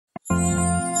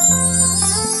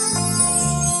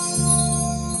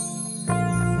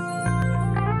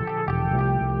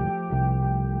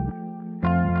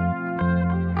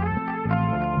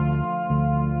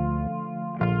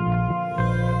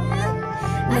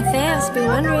Matthaios, be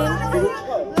wondering.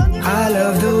 I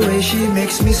love the way she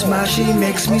makes me smile, she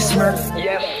makes me smirk.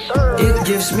 Yes, sir. It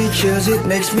gives me chills, it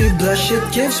makes me blush, it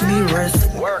gives me worth.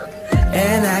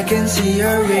 And I can see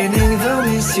her winning the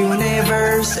Miss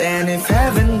Universe. And if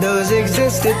heaven does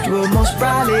exist, it will most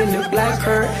probably look like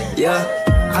her. Yeah,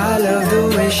 I love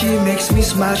the way she makes me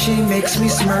smile, she makes me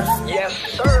smirk. Yes,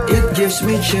 sir. It gives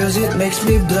me chills, it makes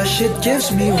me blush, it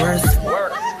gives me worth.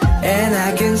 And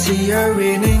I can see her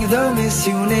winning the Miss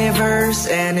Universe.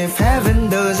 And if heaven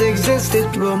does exist,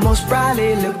 it will most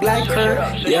probably look like her.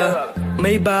 Yeah,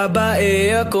 may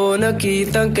babae ako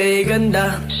nakitang kay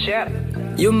ganda. Shit.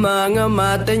 Yung mga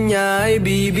mata niya ay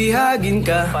bibihagin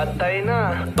ka. Patay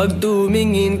na. Pag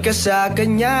tumingin ka sa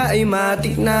kanya ay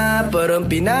matik na. Parang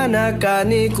pinanaka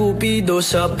ni Cupido,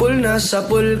 sapul na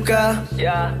sapul ka.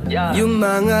 Yeah. Yung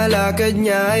mga lakad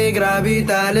niya ay grabe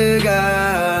talaga.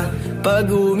 Pag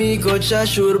umikot sa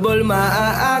sureball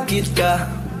maaakit ka.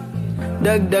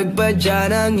 Dagdag pa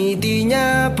dyan ang ngiti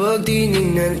niya. Pag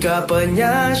tinignan ka pa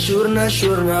niya, sure na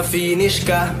finish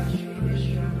ka.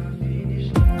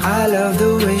 I love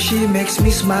the way she makes me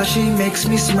smile, she makes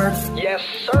me smirk. Yes,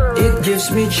 sir. It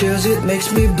gives me chills, it makes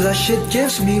me blush, it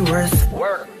gives me worth.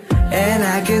 And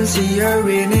I can see her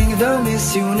winning the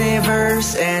Miss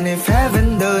Universe. And if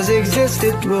heaven does exist,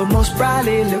 it will most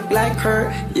probably look like her.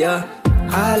 Yeah,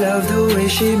 I love the way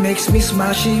she makes me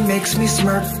smile, she makes me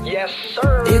smirk. Yes,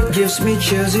 sir. It gives me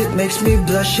chills, it makes me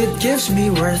blush, it gives me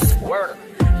worth.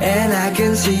 And I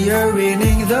can see her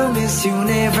winning the Miss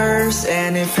Universe.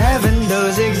 And if heaven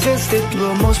does exist, it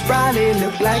will most probably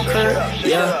look like her.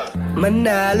 Yeah,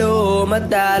 manalo o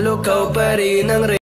matalo, kau pa rin ang